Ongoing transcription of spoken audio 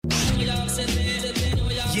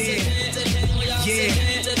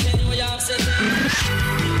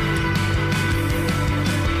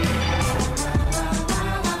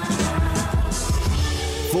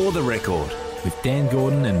For the Record with Dan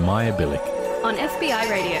Gordon and Maya Billick. On FBI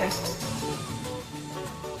Radio.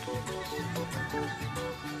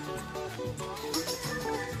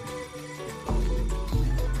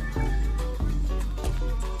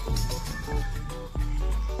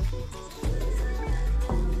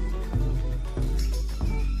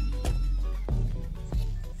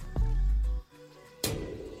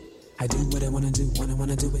 I do what I wanna do when I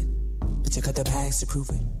wanna do it. But you got the bags to prove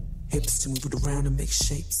it. Hips to move it around and make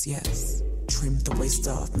shapes, yes. Trim the waist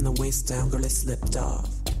off and the waist down, girl, it slipped off.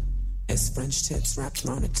 It's French tips wrapped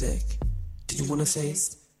around a dick. Do you wanna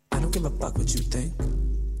taste? I don't give a fuck what you think.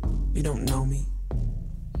 You don't know me.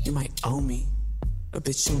 You might owe me. But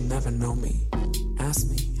bitch, you'll never know me. Ask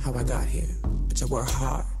me how I got here. Bitch, I work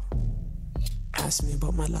hard. Ask me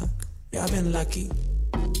about my luck. Yeah, I've been lucky.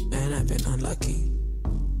 And I've been unlucky.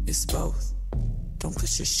 It's both. Don't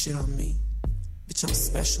push your shit on me. Bitch, I'm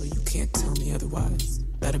special, you can't tell me otherwise.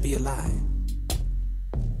 Better be a lie.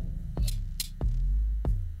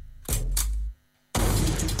 Who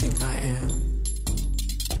do you think I am?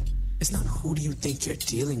 It's not who do you think you're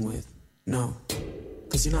dealing with. No,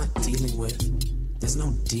 cause you're not dealing with. There's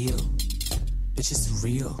no deal. Bitch, it's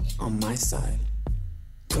real on my side.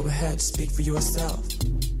 Go ahead, speak for yourself.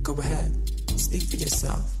 Go ahead, speak for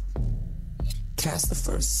yourself. Cast the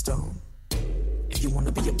first stone. If you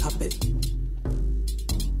wanna be a puppet.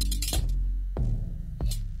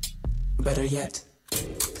 Better yet,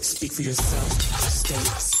 speak for yourself,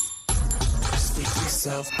 states. Speak for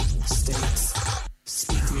yourself, states.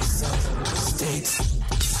 Speak for yourself, states.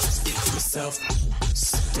 Speak for yourself,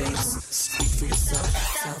 states. Speak for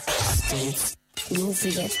yourself, states. You'll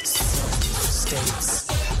forget. States.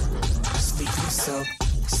 Speak for yourself,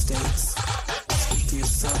 states. Speak for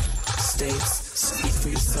yourself, states. Speak for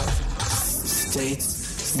yourself, states.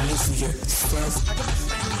 Speak for yourself. I could be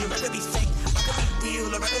friendly, or I could be fake. I could be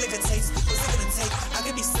real, or I could live in taste. What's it gonna take? I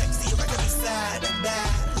could be sexy, or I could be sad and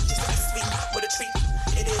bad. Just like sweet, what a treat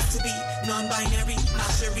it is to be non-binary,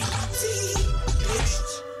 not Cherie.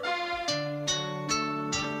 Bitch.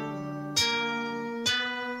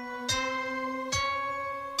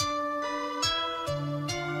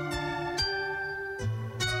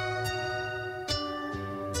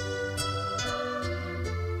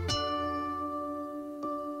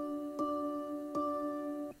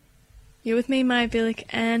 You're with me, Maya Billick,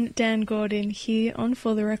 and Dan Gordon here on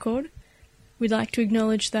For the Record. We'd like to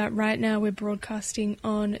acknowledge that right now we're broadcasting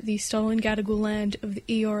on the stolen Gadigal land of the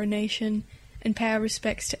Eora Nation and pay our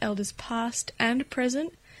respects to elders past and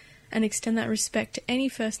present, and extend that respect to any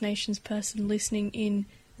First Nations person listening in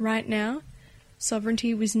right now.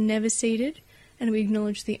 Sovereignty was never ceded, and we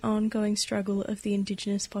acknowledge the ongoing struggle of the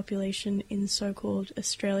Indigenous population in so-called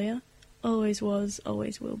Australia. Always was,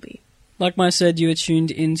 always will be. Like Maya said, you are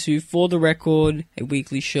tuned into For the Record, a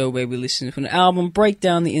weekly show where we listen to an album, break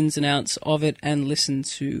down the ins and outs of it, and listen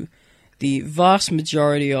to the vast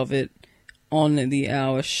majority of it on the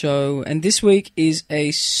hour show. And this week is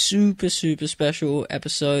a super, super special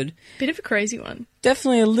episode. Bit of a crazy one.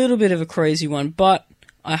 Definitely a little bit of a crazy one, but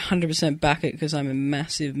I 100% back it because I'm a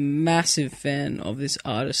massive, massive fan of this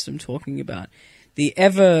artist I'm talking about. The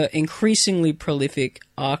ever increasingly prolific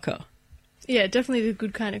Arca. Yeah, definitely the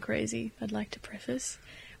good kind of crazy, I'd like to preface.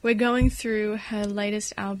 We're going through her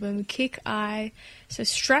latest album, Kick Eye, so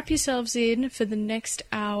strap yourselves in for the next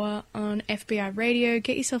hour on FBI Radio.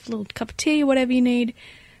 Get yourself a little cup of tea, whatever you need.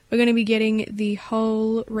 We're going to be getting the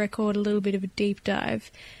whole record, a little bit of a deep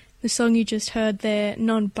dive. The song you just heard there,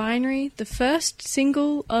 Non-Binary, the first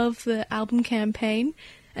single of the album campaign,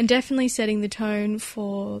 and definitely setting the tone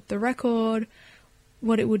for the record,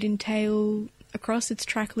 what it would entail across its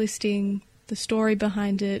track listing, the story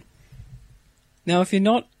behind it. Now, if you're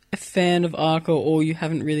not a fan of Arca or you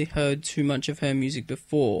haven't really heard too much of her music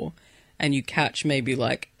before, and you catch maybe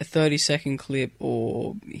like a 30-second clip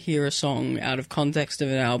or hear a song out of context of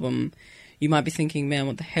an album, you might be thinking, man,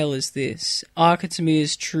 what the hell is this? Arca to me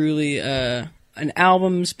is truly an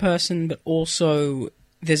albums person, but also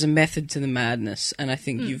there's a method to the madness, and I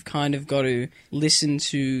think you've kind of got to listen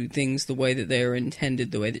to things the way that they are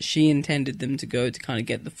intended, the way that she intended them to go to kind of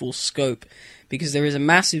get the full scope, because there is a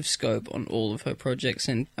massive scope on all of her projects,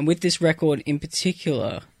 and with this record in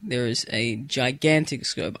particular, there is a gigantic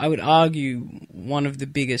scope. I would argue one of the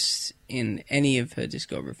biggest in any of her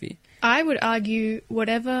discography. I would argue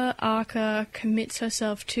whatever Arca commits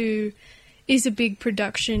herself to is a big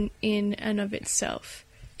production in and of itself.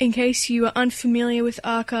 In case you are unfamiliar with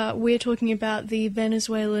Arca, we're talking about the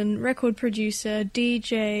Venezuelan record producer,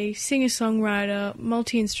 DJ, singer-songwriter,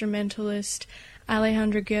 multi-instrumentalist,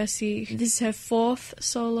 Alejandra Gersi. This is her fourth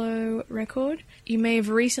solo record. You may have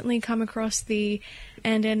recently come across the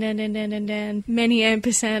and many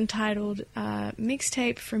ampersand titled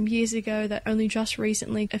mixtape from years ago that only just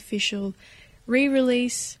recently official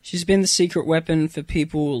re-release. She's been the secret weapon for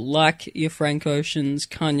people like your Frank Oceans,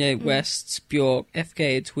 Kanye Wests, Bjork,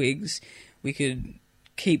 FKA Twigs. We could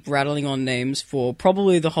keep rattling on names for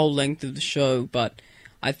probably the whole length of the show, but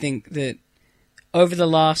I think that over the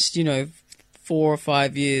last, 4 or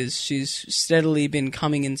 5 years, she's steadily been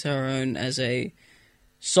coming into her own as a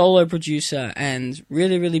solo producer and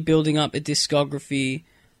really, really building up a discography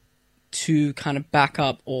to kind of back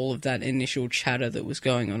up all of that initial chatter that was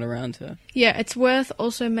going on around her. Yeah, it's worth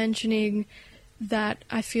also mentioning that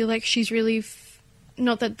I feel like she's really...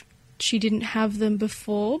 not that she didn't have them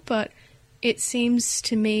before, but it seems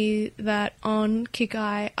to me that on Kick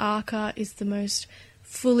Eye, Arca is the most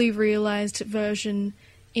fully realised version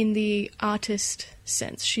in the artist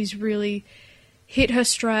sense. She's really hit her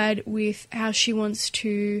stride with how she wants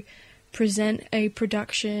to present a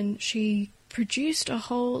production. She produced a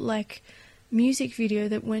whole music video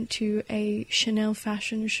that went to a Chanel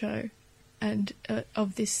fashion show, and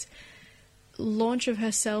of this launch of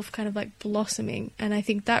herself kind of blossoming, and I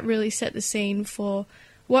think that really set the scene for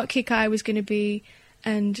what Kick Eye was going to be.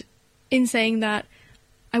 And in saying that,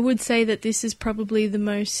 I would say that this is probably the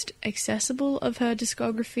most accessible of her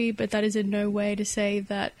discography, but that is in no way to say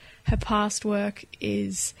that her past work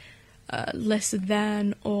is lesser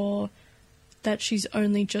than, or that she's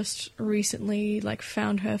only just recently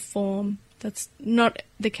found her form. That's not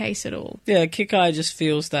the case at all. Yeah, Kick Eye just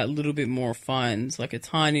feels that little bit more refined, like a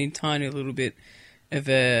tiny, tiny little bit of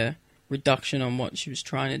a reduction on what she was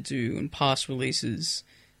trying to do, and past releases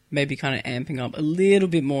maybe kind of amping up a little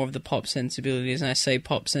bit more of the pop sensibilities, and I say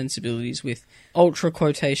pop sensibilities with ultra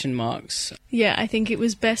quotation marks. Yeah, I think it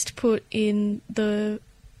was best put in the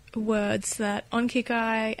words that on Kick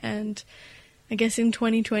Eye, and I guess in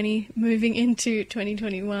 2020, moving into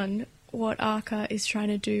 2021, what Arca is trying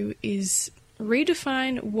to do is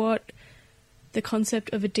redefine what the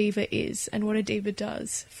concept of a diva is and what a diva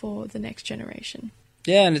does for the next generation.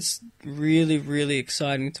 Yeah, and it's really, really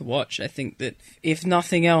exciting to watch. I think that, if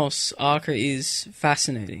nothing else, Arca is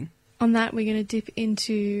fascinating. On that, we're going to dip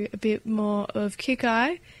into a bit more of Kick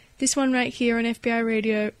Eye. This one right here on FBI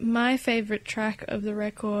Radio, my favourite track of the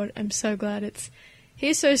record. I'm so glad it's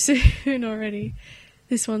here so soon already.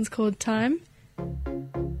 This one's called Time.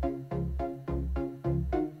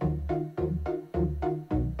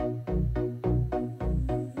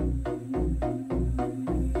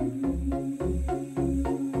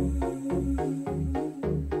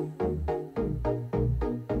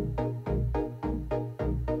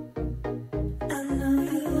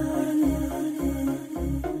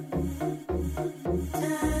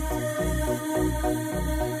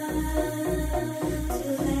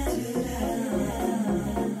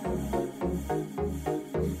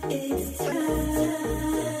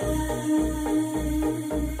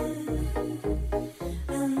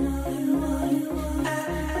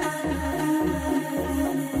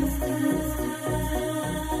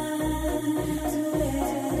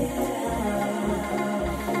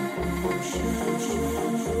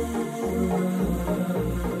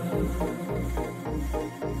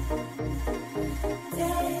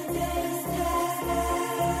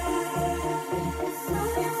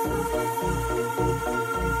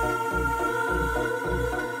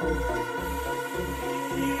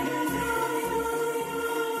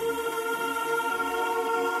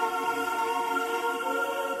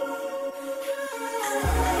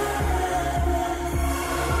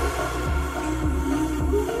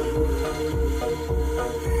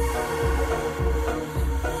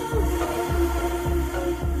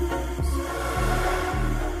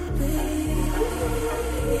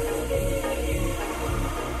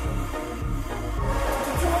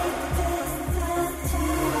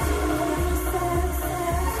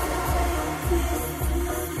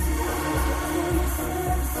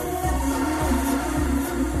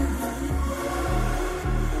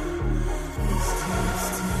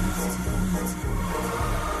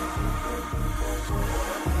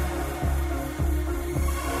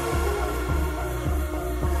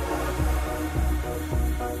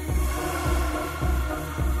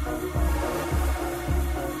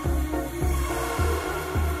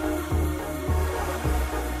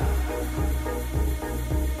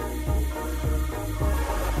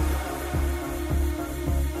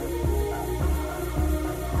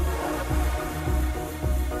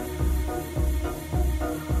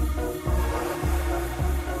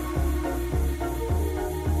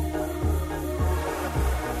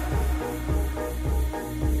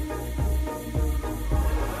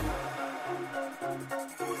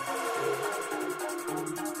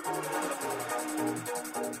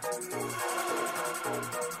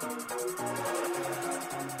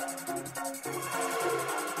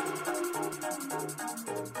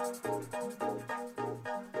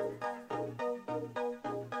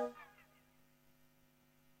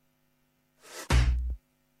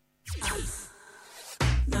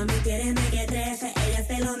 Mami quiere que trece, ella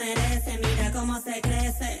se lo merece, mira cómo se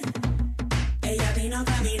crece. Ella vino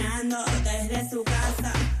caminando desde su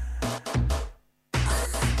casa.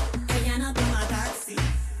 Ella no toma taxi,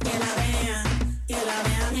 que la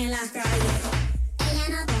vean en las calles. Ella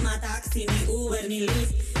no toma taxi, ni Uber, ni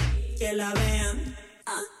Lyft, que la vean.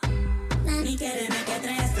 Mami quiere que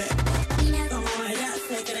trece, mira cómo ella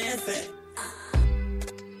se crece.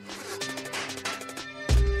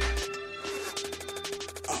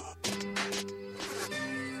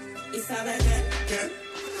 ¿Y sabe qué?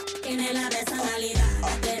 Tiene la personalidad,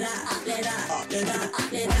 le da,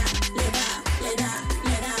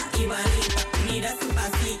 igualita. Mira su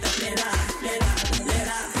pasito, le da,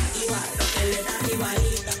 igual, que le da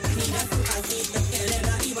igualita. Mira su pasito, que le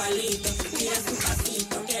da igualito. Mira su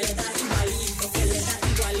pasito, que le da igualito, que le da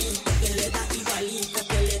igualito, que le da igualito,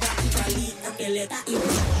 que le da igualito, que le da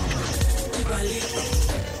igualito, igualito.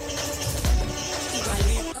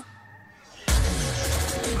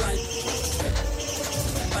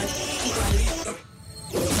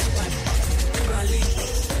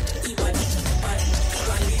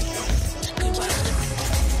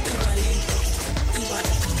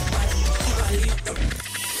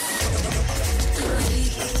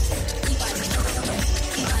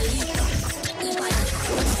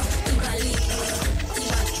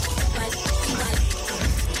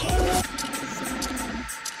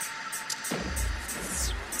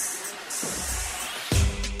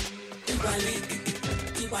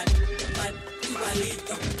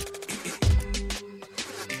 Igualito.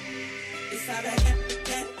 ¿Y sabe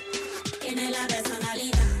qué? Tiene la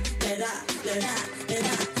personalidad, le da,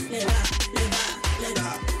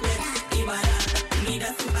 igualita. Mira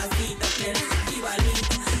su pasito, le da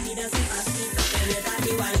igualito. Mira su pasito, que le da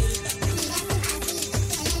igualito.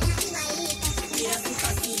 Mira su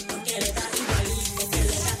pasito, que le da igualito, que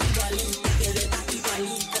le da igualito, que le da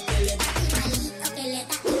igualito, que le da igualito, que le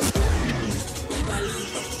da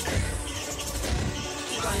igualito.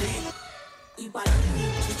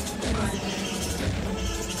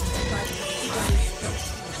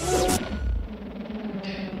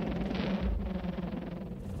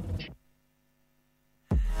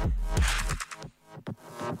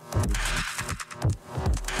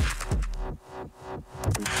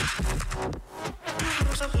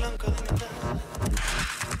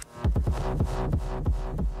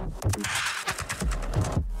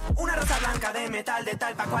 Una rosa blanca de metal, de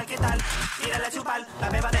tal pa' cual que tal. Mírala chupar, la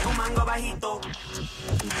beba de un mango bajito.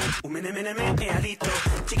 Un menemeneme adicto,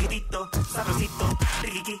 chiquitito, sabrosito,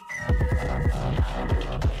 riquiqui.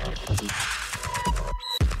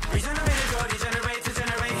 Regenerate, God, regenerate, to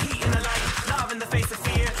generate heat in the light. Love in the face of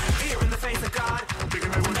fear, fear in the face of God.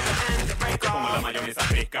 Dígame un hand to break off. Como la mayonesa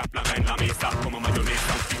fresca, blanca en la mesa. Como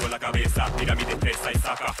mayonesa, un tiro en la cabeza. Tira mi destreza y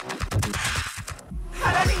saca.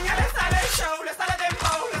 A la niña le sale el show, le sale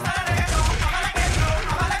dembow, le sale reggaetón. No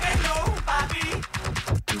vale que no, papi.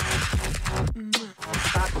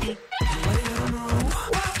 Papi, what do you know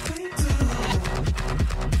what we do?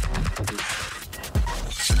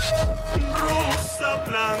 Rosa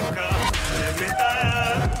blanca de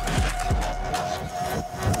metal.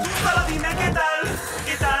 Tú solo dime qué tal,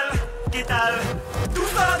 qué tal, qué tal. Tú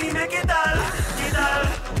solo dime qué tal, qué tal,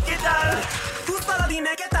 qué tal. Tú solo dime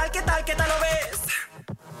qué tal, qué tal, qué tal lo ves.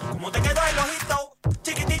 ¿Cómo te quedó el ojito?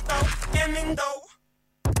 Chiquitito, bien lindo.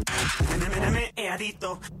 Me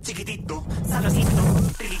adicto, chiquitito, sabrosito,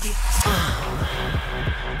 riqui.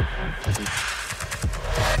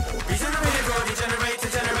 Regenerate, God, regenerate, to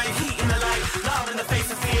generate heat in the light. Love in the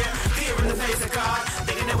face of fear, fear in the face of God.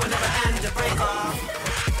 Thinking it will never end to break off.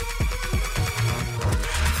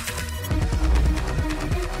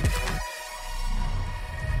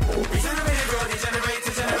 Regenerate, God, regenerate,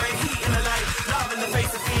 to generate heat in the light. Love in the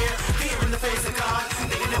face of fear, fear in the face of God.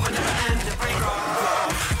 Thinking it will never end to break off.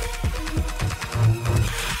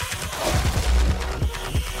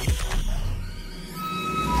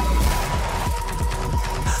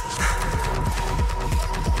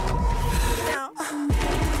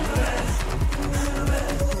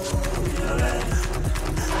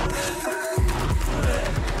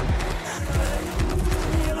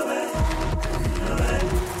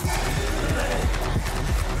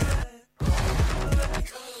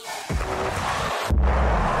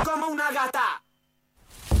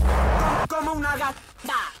 Como una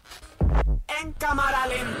gata en cámara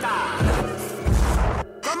lenta.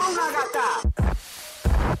 Como una gata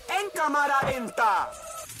en cámara lenta.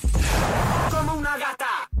 Como una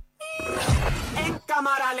gata en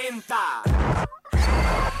cámara lenta.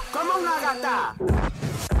 Como una gata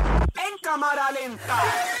en cámara lenta.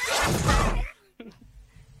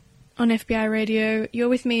 on FBI Radio. You're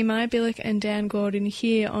with me, Maya Billick and Dan Gordon,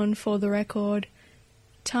 here on For the Record.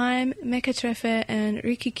 Time, Mequetrefe and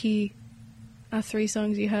Rikiki are 3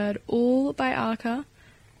 songs you heard, all by Arca,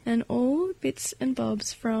 and all bits and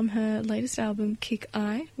bobs from her latest album, Kick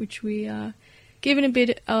Eye, which we are giving a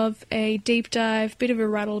bit of a deep dive, bit of a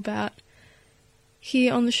rattle about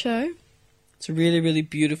here on the show. It's a really, really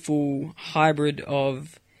beautiful hybrid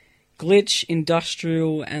of glitch,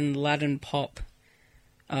 industrial, and Latin pop,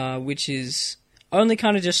 which is only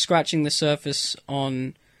kind of just scratching the surface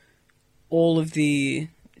on all of the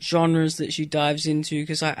genres that she dives into,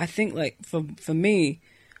 because I think, like, for me,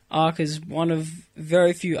 Arca is one of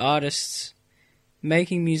very few artists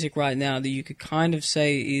making music right now that you could kind of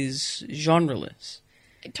say is genreless.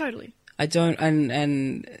 Totally. I don't,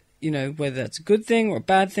 and you know, whether that's a good thing or a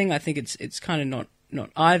bad thing, I think it's kind of not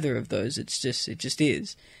either of those. It just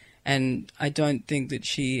is. And I don't think that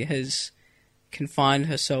she has confined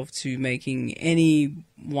herself to making any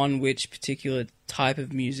one which particular type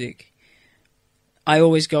of music. I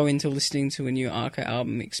always go into listening to a new Arca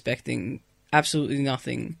album expecting absolutely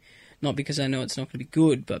nothing, not because I know it's not going to be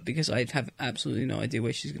good, but because I have absolutely no idea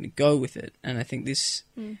where she's going to go with it. And I think this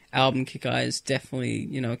album, Kick Eye, is definitely,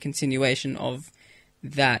 you know, a continuation of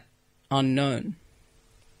that unknown.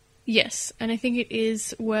 Yes, and I think it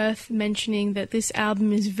is worth mentioning that this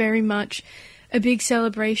album is very much a big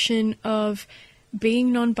celebration of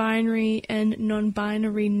being non-binary and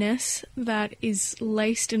non-binariness that is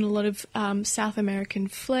laced in a lot of South American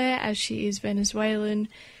flair, as she is Venezuelan.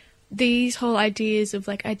 These whole ideas of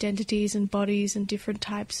like identities and bodies and different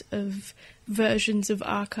types of versions of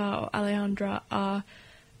Arca or Alejandra are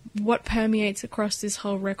what permeates across this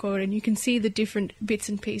whole record, and you can see the different bits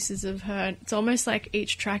and pieces of her. It's almost like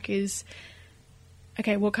each track is,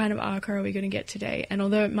 okay, what kind of Arca are we going to get today? And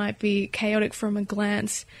although it might be chaotic from a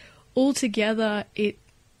glance, altogether,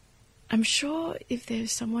 I'm sure if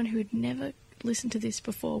there's someone who had never listened to this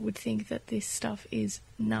before would think that this stuff is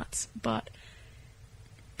nuts. But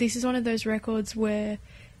this is one of those records where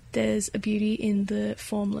there's a beauty in the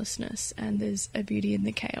formlessness and there's a beauty in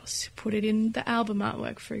the chaos. Put it in the album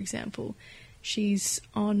artwork, for example. She's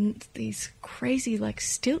on these crazy, like,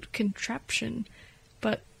 stilt contraption,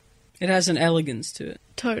 but it has an elegance to it.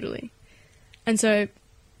 Totally. And so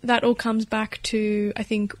that all comes back to, I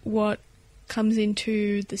think, what comes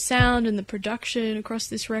into the sound and the production across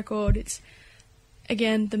this record. It's,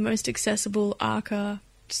 again, the most accessible Arca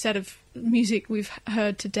set of music we've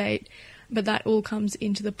heard to date, but that all comes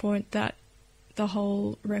into the point that the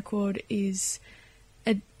whole record is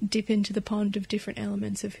a dip into the pond of different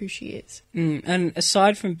elements of who she is. And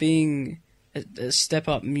aside from being a step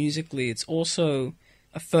up musically, it's also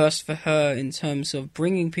a first for her in terms of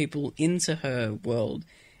bringing people into her world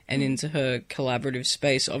and into her collaborative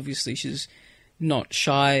space. Obviously, she's not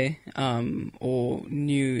shy or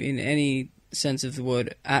new in any sense of the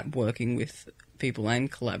word at working with people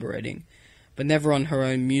and collaborating, but never on her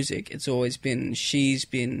own music. It's always been, she's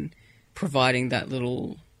been providing that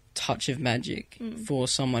little touch of magic for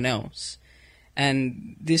someone else.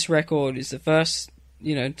 And this record is the first,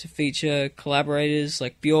 you know, to feature collaborators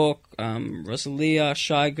like Björk, Rosalia,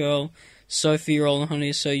 Shy Girl, Sophie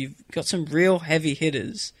Rolahunny. So you've got some real heavy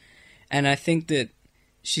hitters. And I think that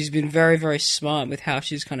she's been very, very smart with how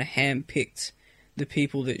she's kind of handpicked the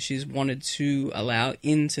people that she's wanted to allow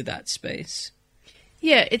into that space.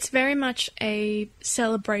 Yeah, it's very much a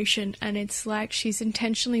celebration, and it's like she's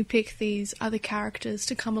intentionally picked these other characters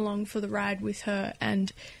to come along for the ride with her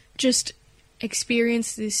and just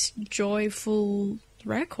experience this joyful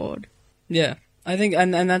record. Yeah, I think,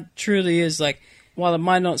 and that truly is, like, while it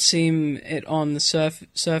might not seem it on the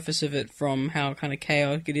surface of it from how kind of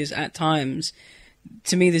chaotic it is at times,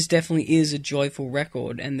 to me this definitely is a joyful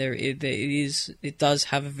record, and it does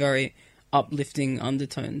have a very uplifting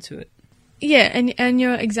undertone to it. Yeah, and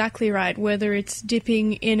you're exactly right. Whether it's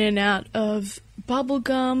dipping in and out of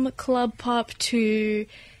bubblegum, club pop, to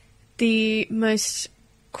the most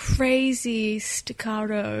crazy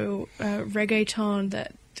staccato reggaeton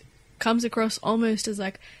that comes across almost as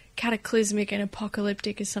like cataclysmic and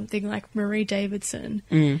apocalyptic as something like Marie Davidson,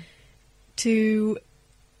 to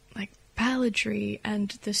like balladry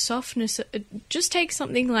and the softness. Just take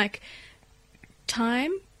something like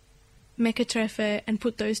Time, Mequetrefe, and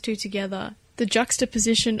put those two together. The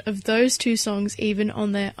juxtaposition of those two songs, even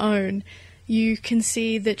on their own, you can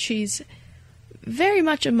see that she's very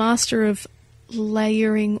much a master of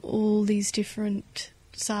layering all these different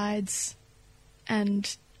sides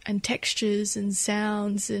and textures and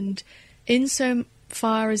sounds, and in so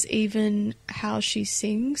far as even how she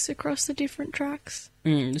sings across the different tracks.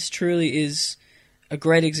 This truly is a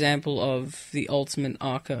great example of the ultimate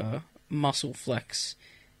Arca muscle flex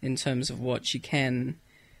in terms of what she can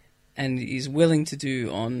and is willing to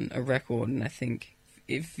do on a record. And I think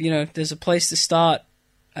if there's a place to start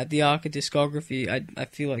at the Arca discography, I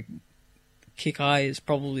feel like Kick Eye is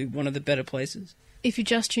probably one of the better places. If you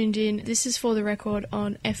just tuned in, this is For the Record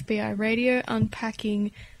on FBI Radio,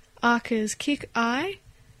 unpacking Arca's Kick Eye.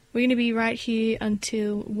 We're going to be right here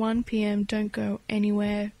until 1 p.m. Don't go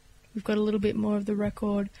anywhere. We've got a little bit more of the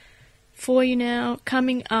record for you now.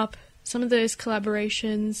 Coming up, some of those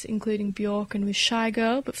collaborations, including Bjork and with Shy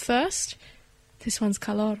Girl. But first, this one's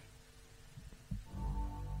Calor.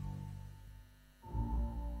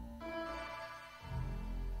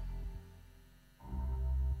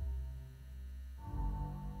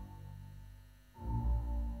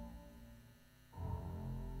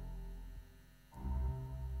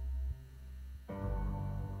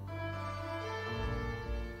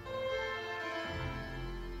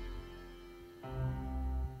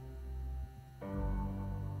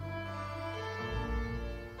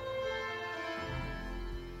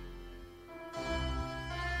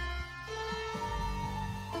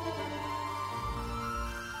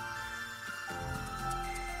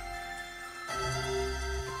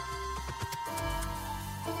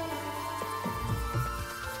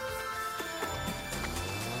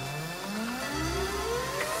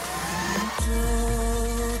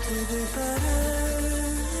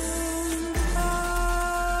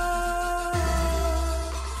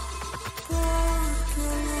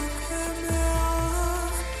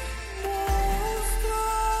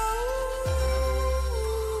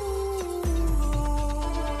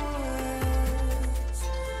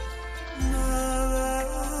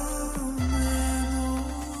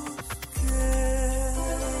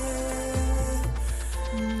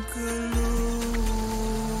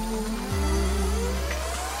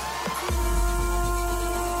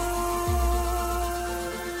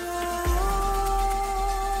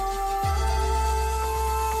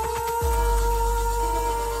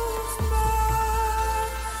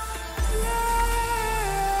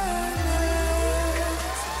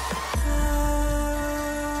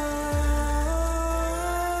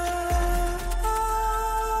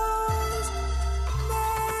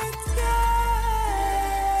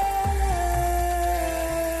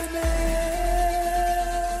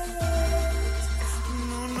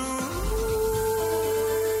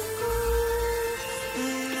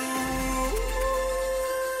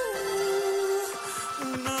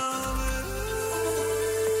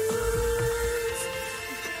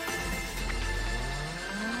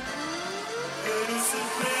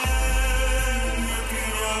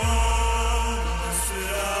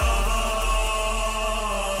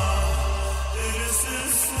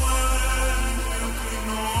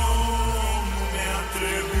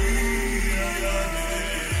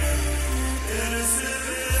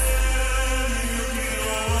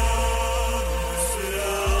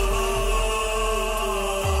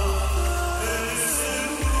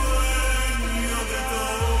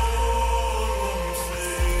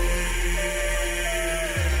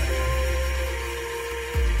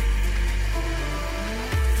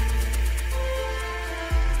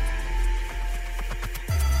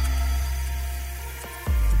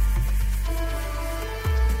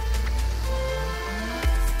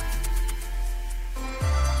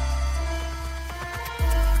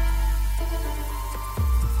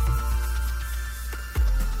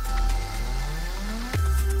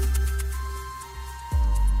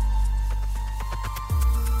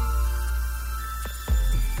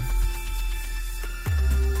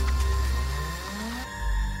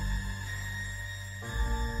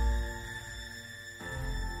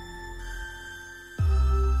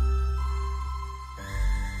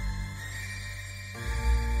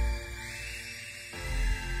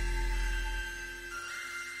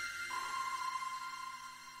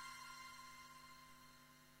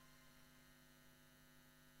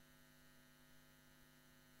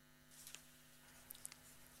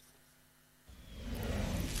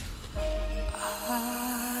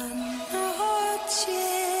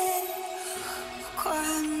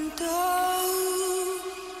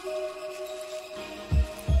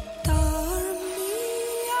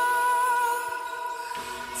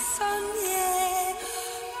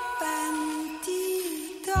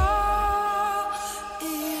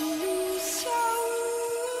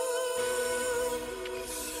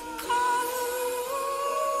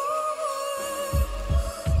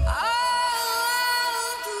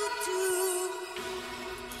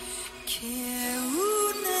 Che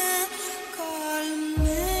una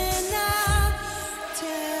colmena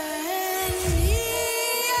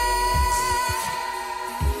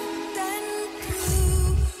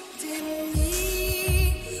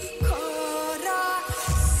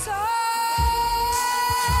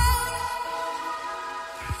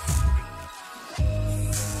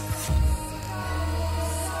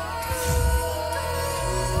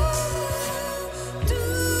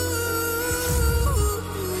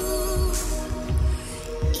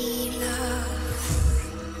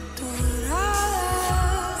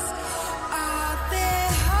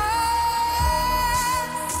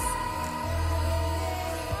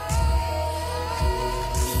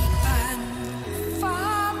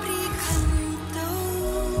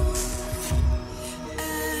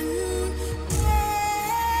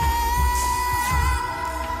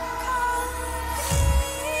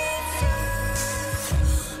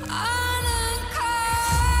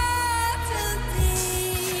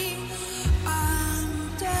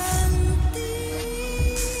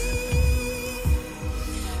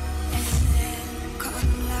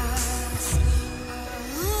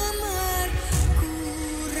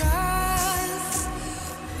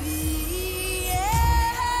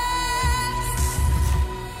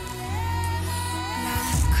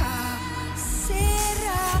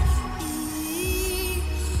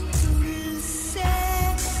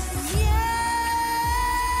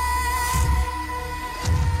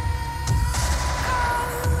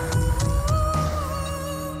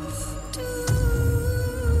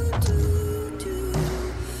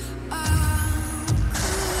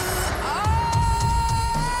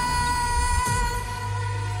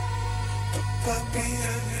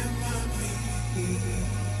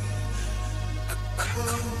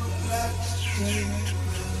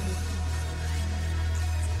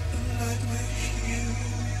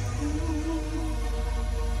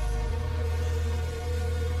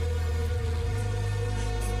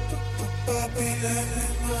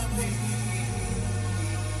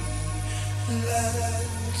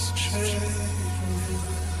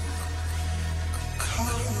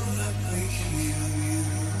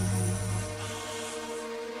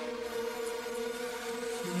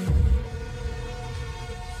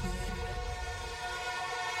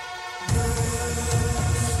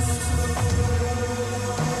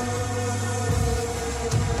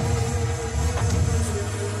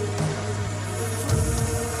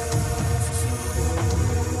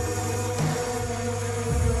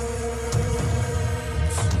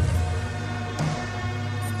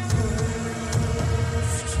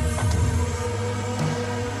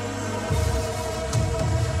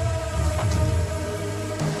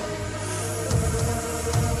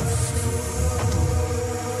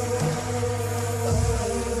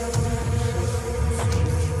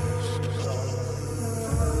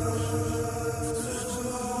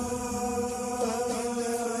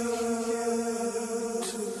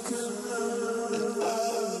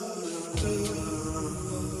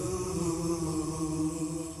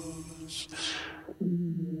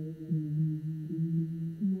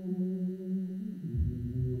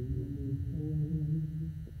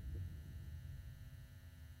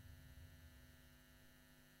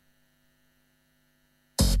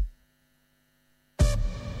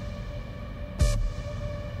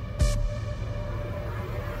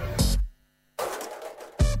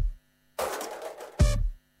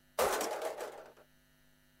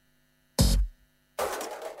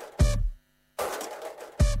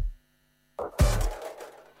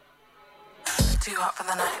Too hot for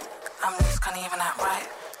the night. I'm loose, can't even act right.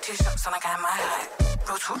 2 shots and I get my height.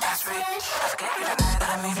 Real talk, that's rude. I forget you don't know that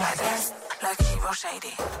I move like this. Low key, real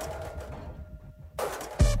shady.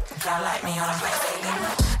 Y'all like me on a flex daily.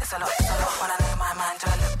 It's a lot when I know my mind. Do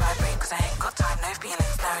I look vibrate? Cause I ain't got time, no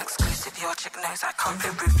feelings, no exclusive. Your chick knows I come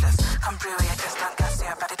through ruthless. Come through with your chest and gas,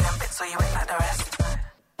 yeah, body damn bits so you ain't like the rest.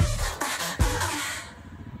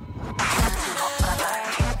 Too hot for the night.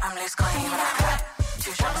 I'm loose, can't even act right.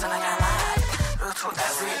 2 shots and I get my height. Real talk,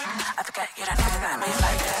 that's rude. I forget you don't know that I move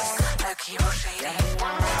like this. Low key, real shady.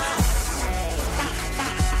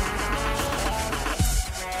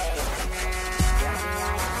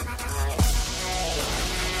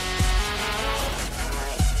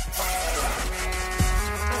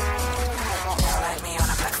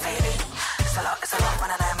 It's a lot when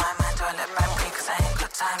I know my mind. Do I look bad? Cause I ain't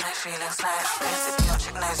got time, no feelings, no exclusive. Your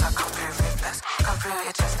chick knows I come through ruthless. Come through with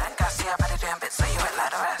your chest and gas, yeah, body doing bits so you ain't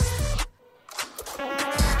like the rest.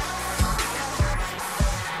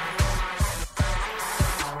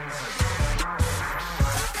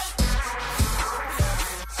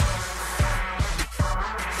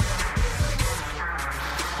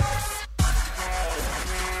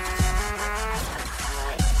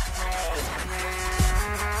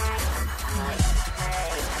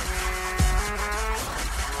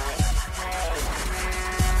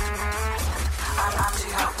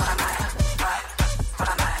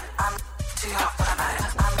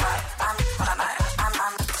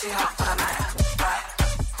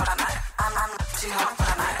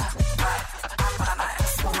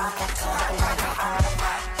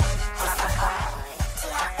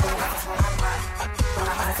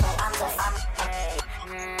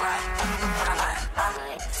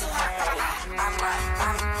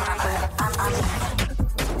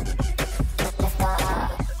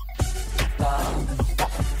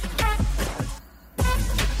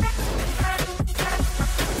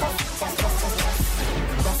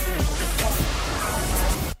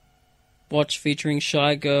 Watch featuring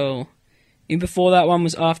Shy Girl. And before that one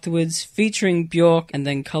was Afterwards featuring Bjork, and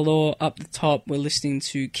then Color up the top. We're listening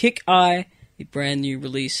to Kick Eye, a brand new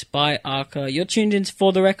release by Arca. You're tuned in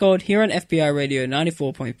For the Record here on FBI Radio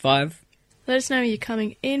 94.5. Let us know where you're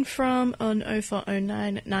coming in from on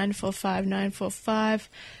 0409 945 945,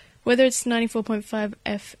 whether it's 94.5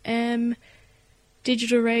 FM,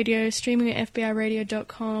 digital radio, streaming at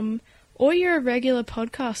fbiradio.com, or you're a regular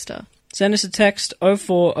podcaster. Send us a text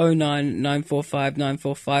 0409 945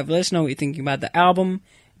 945. Let us know what you're thinking about the album,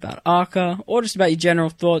 about Arca, or just about your general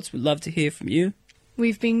thoughts. We'd love to hear from you.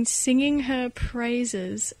 We've been singing her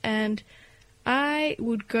praises, and I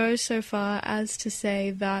would go so far as to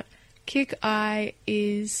say that Kick Eye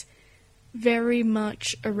is very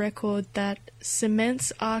much a record that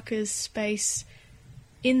cements Arca's space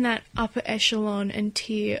in that upper echelon and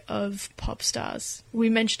tier of pop stars. We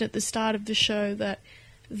mentioned at the start of the show that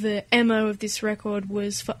the MO of this record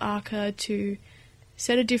was for Arca to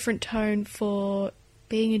set a different tone for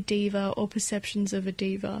being a diva or perceptions of a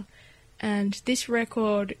diva. And this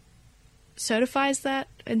record certifies that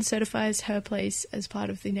and certifies her place as part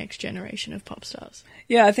of the next generation of pop stars.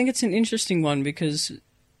 Yeah, I think it's an interesting one because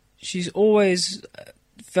she's always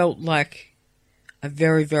felt like a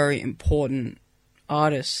very, very important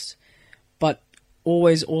artist, but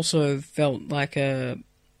always also felt like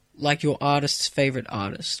your artist's favorite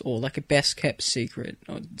artist or like a best kept secret.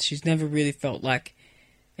 She's never really felt like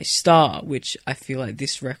a star, which I feel like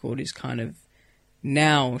this record is kind of,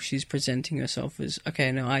 now she's presenting herself as,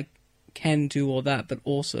 okay, no, I can do all that, but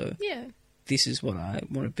also this is what I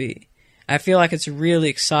want to be. I feel like it's a really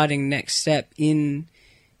exciting next step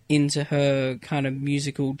into her kind of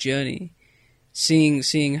musical journey.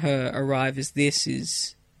 Seeing her arrive as this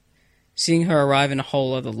is, seeing her arrive in a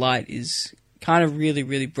whole other light is kind of really,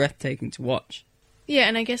 really breathtaking to watch. Yeah,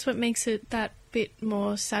 and I guess what makes it that bit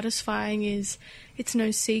more satisfying is it's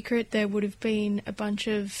no secret there would have been a bunch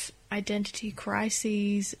of identity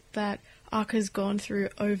crises that Arca's gone through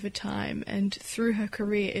over time, and through her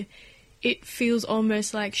career it feels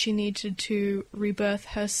almost like she needed to rebirth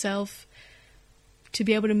herself to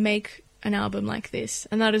be able to make an album like this,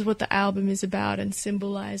 and that is what the album is about and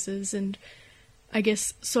symbolises, and I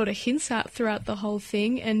guess sort of hints at throughout the whole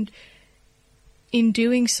thing, and in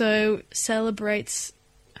doing so celebrates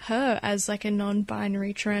her as like a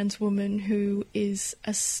non-binary trans woman who is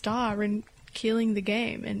a star and killing the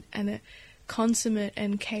game, and a consummate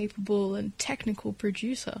and capable and technical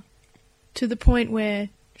producer, to the point where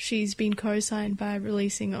she's been co-signed by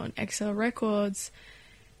releasing on XL Records,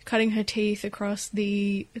 cutting her teeth across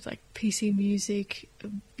the like PC music,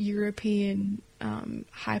 European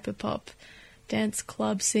hyperpop dance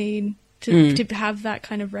club scene. To have that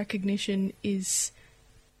kind of recognition is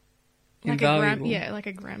like invaluable. like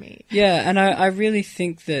a Grammy. Yeah, and I really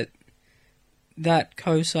think that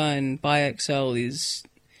co-sign by XL is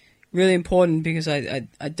really important because I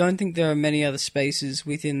don't think there are many other spaces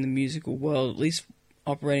within the musical world, at least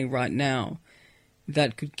operating right now,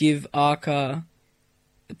 that could give Arca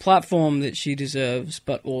the platform that she deserves,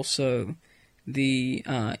 but also the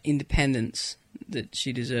independence that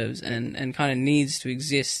she deserves and kind of needs to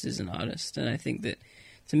exist as an artist. And I think that,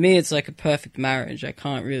 to me, it's like a perfect marriage. I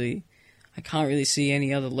can't really see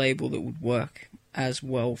any other label that would work as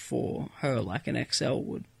well for her like an XL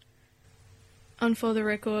would. On For the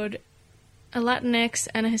Record, a Latinx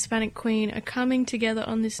and a Hispanic queen are coming together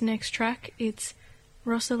on this next track. It's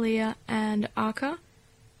Rosalia and Arca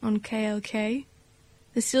on KLK.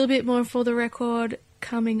 There's still a bit more For the Record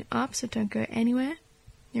coming up, so don't go anywhere.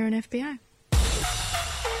 You're on FBI.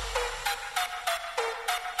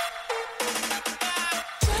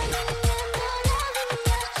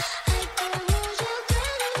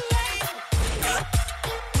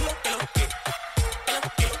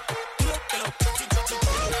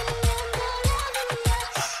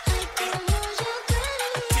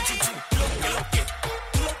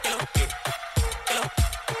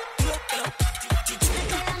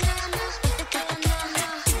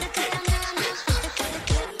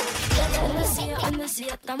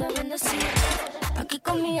 Estamos bendecidos. Aquí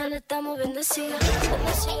con mi alma estamos bendecidos.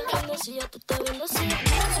 Bendecidos, bendecidos, tú estás bendecido.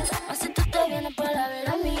 Así tú te vienes para ver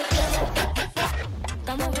a mí.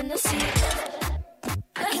 Estamos bendecidos.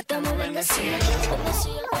 Aquí estamos bendecidos.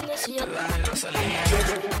 Bendecidos, bendecidos.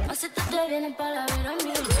 Así tú te vienes para ver a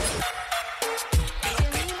mí.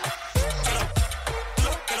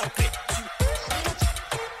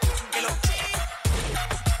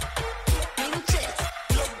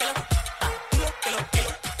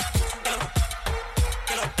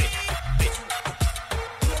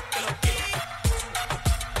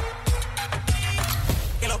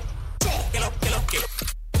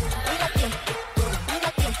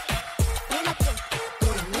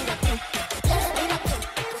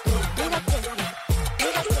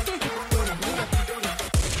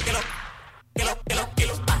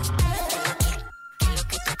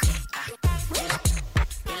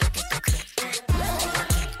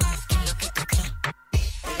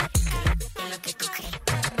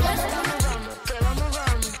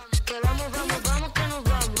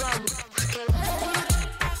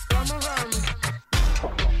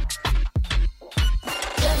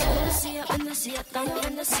 Estamos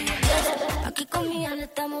bendecidos. Aquí con mi alma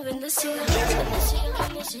estamos bendecidos. Bendecidos,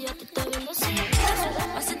 bendecidos, tú estás bendecido.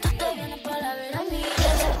 Así tú te vienes para ver a mí.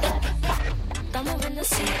 Estamos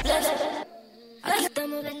bendecidos. Aquí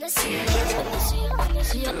estamos bendecidos. Bendecidos,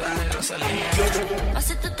 bendecidos.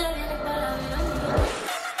 Así tú te vienes para ver a mí.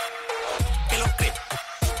 Que lo cree.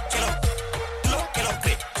 Que lo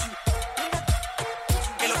cree.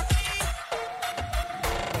 Que lo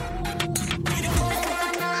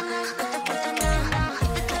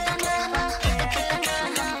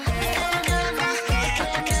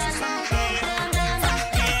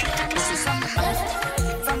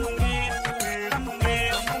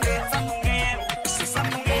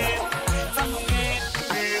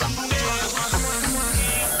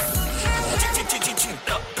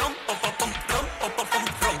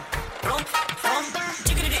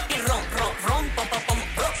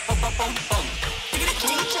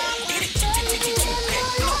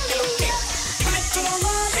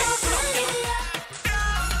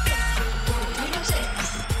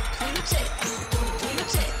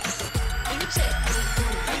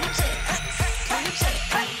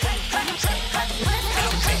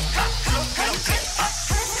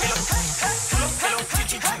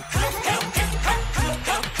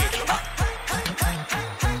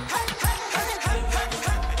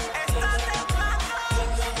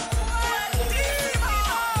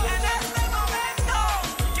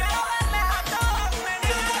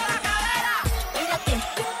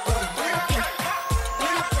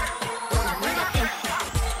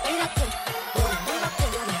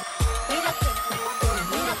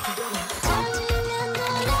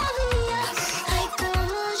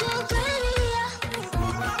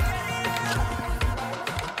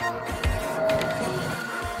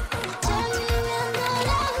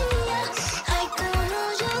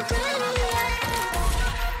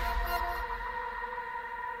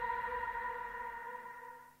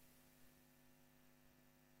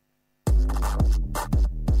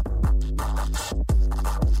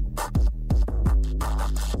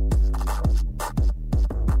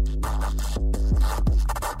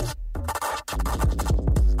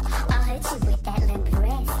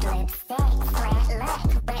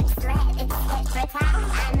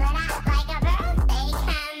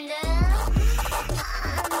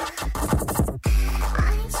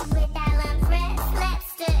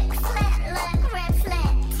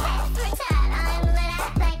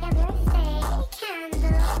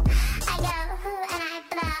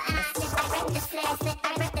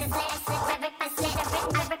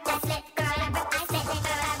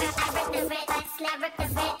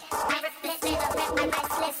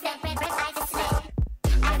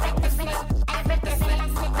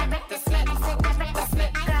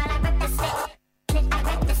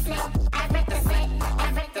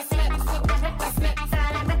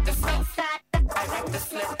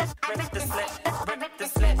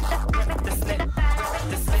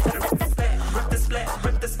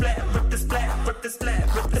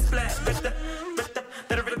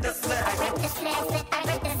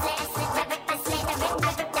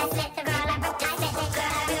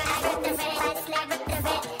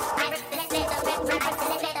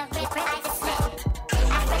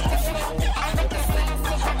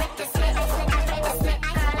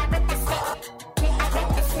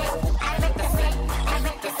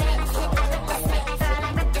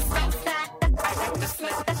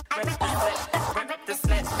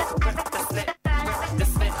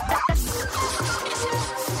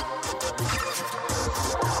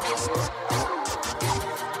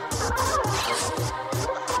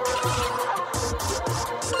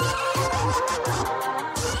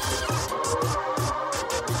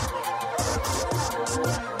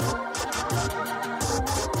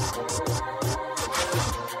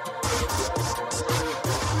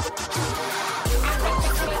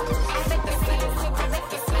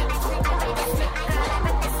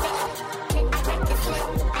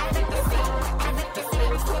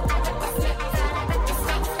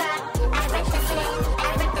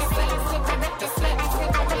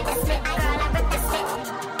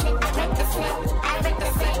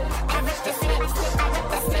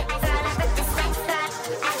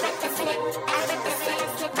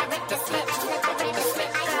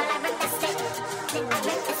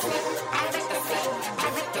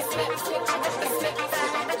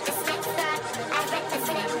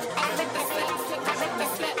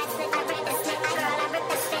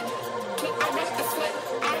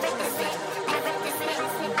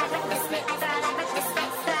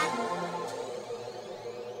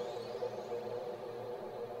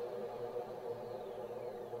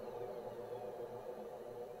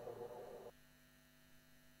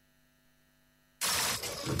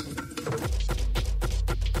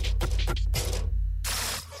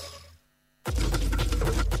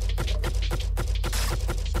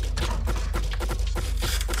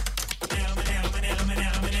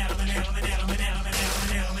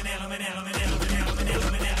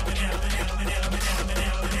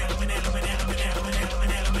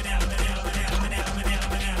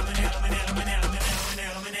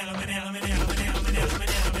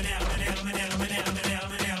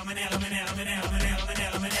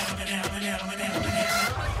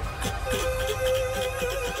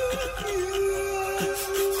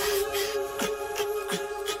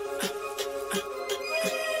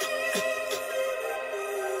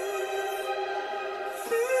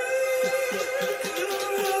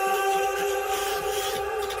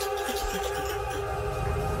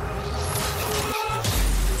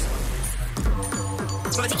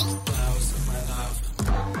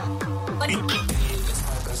It's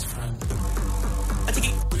my best friend.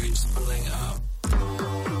 Breeze pulling up.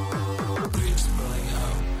 Breeze pulling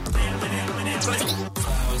up.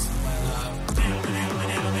 Flowers of my love.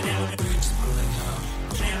 Breeze pulling up.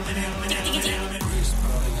 Breeze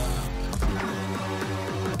pulling up.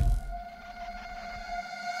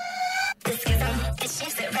 The schism, it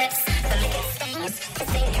shifts, it rips. The liquid stings, the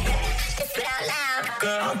sing it spit out loud.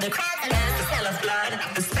 Girl, the crowd's enough, the smell of blood.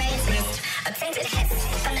 The spray's mist, a tainted hiss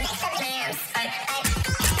from the next glance. I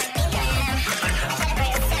think I am. Try to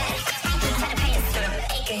play it sad, try to play it still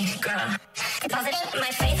aching, girl. Depositing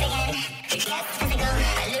my faith again. It gets physical,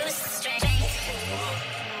 I lose strength.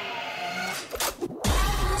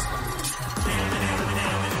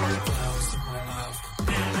 Flowers of my love.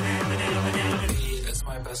 He is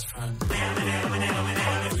my best friend.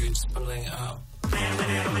 Breeze pulling up.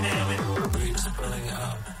 Breeze pulling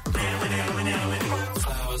up.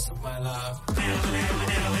 Flowers of my love. Breeze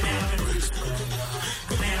pulling up. Breeze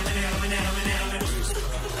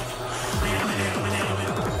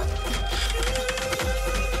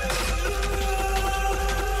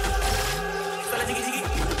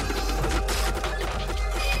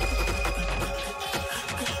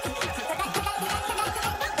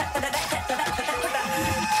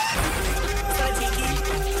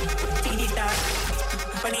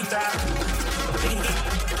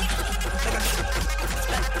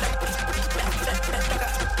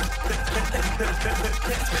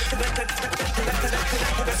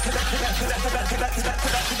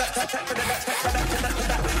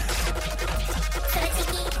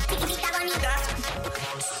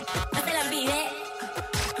No te lo olvides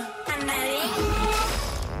a nadie.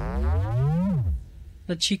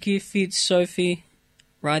 La Chiqui feat Sophie,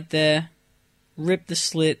 right there. Rip the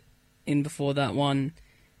Slit in before that one.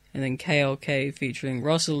 And then KLK featuring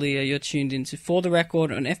Rosalia. You're tuned into For the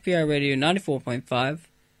Record on FBI Radio 94.5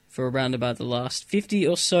 for around about the last 50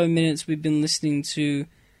 or so minutes. We've been listening to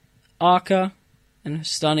Arca and her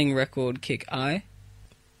stunning record Kick Eye.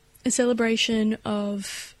 A celebration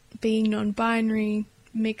of being non-binary,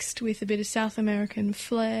 mixed with a bit of South American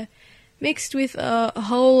flair, mixed with a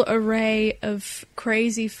whole array of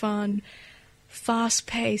crazy fun,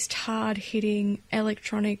 fast-paced, hard-hitting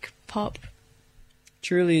electronic pop.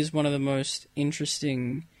 Truly is one of the most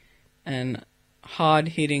interesting and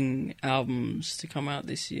hard-hitting albums to come out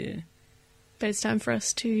this year. But it's time for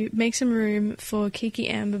us to make some room for Kiki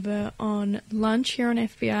Amberber on Lunch here on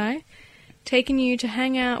FBI. Taking you to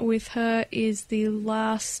hang out with her is the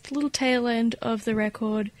last little tail end of the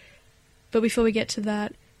record. But before we get to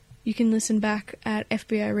that, you can listen back at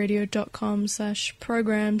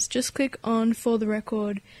fbiradio.com/programs. Just click on For the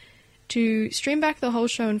Record to stream back the whole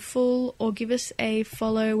show in full, or give us a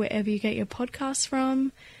follow wherever you get your podcasts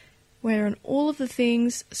from. We're on all of the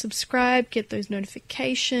things. Subscribe, get those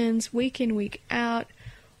notifications week in, week out,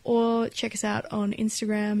 or check us out on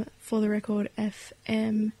Instagram, For the Record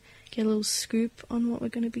FM. Get a little scoop on what we're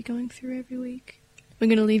going to be going through every week. We're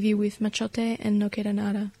going to leave you with Machote and No Queda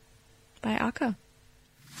Nada by Arca.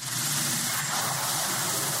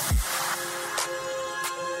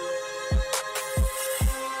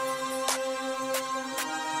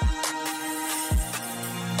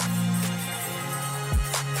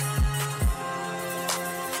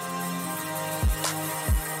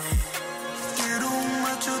 Quiero un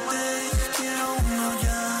machote, quiero uno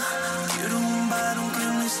ya. Quiero un varón que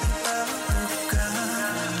me sepa tocar.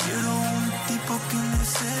 Quiero un tipo que me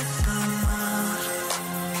sepa amar.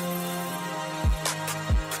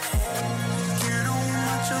 Quiero un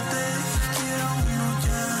machote, quiero uno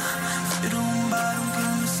ya. Quiero un varón que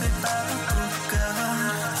me sepa tocar.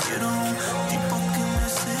 Quiero un tipo que me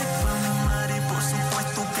sepa amar. Y por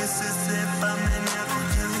supuesto que se sepa menear.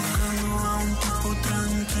 Buscando a un tipo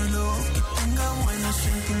tranquilo, que tenga buenos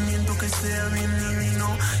sentimientos, que sea bien divino.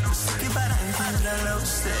 Yo sé que para encontrarlo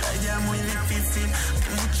será ya muy difícil.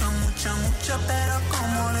 Hay mucha, pero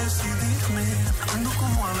 ¿cómo decidirme? Ando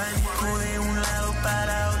como abanico de un lado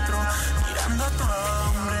para otro, mirando a todo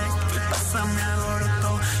hombre que pasa me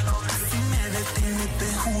agorto. Si me detengo te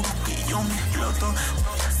juro que yo me exploto.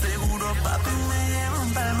 Seguro papi me llevan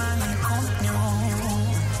para el manicomio.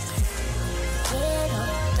 Quiero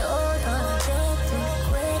todo de tu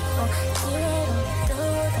cuerpo, quiero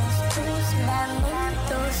todos tus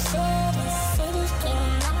lamentos, eres el que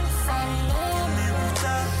más anhelo. Me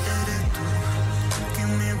gusta eres tú, el que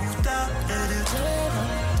me gusta eres tú. Quiero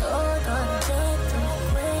todo de tu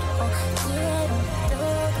cuerpo, quiero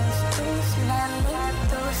todos tus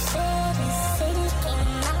lamentos, eres el que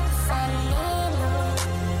más anhelo.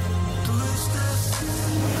 Tú estás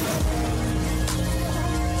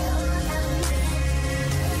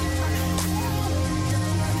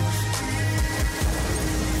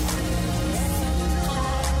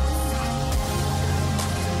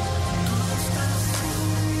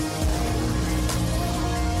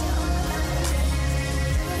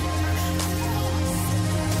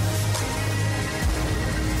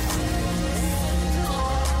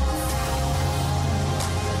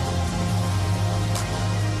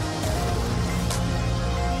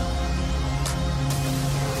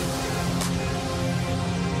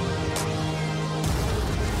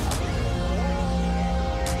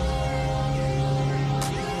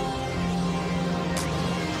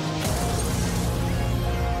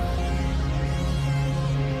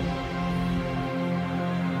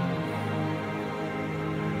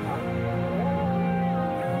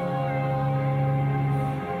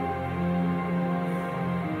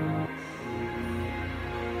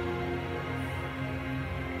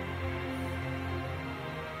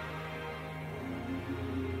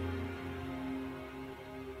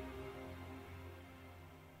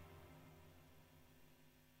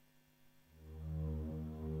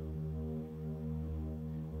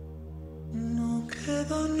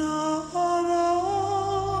queda nada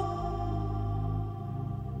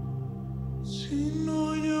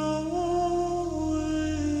sino yo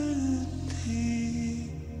en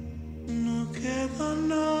ti. No queda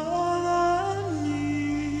nada en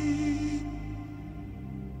mí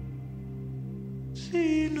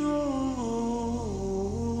sino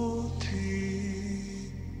ti.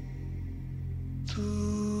 Tú.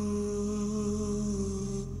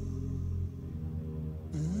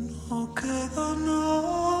 No queda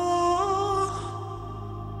nada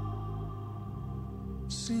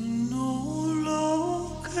sino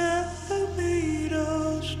lo que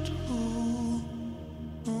miras tú.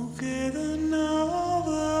 No queda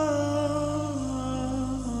nada.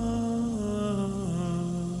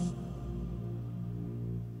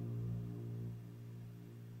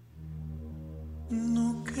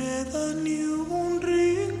 No queda ni un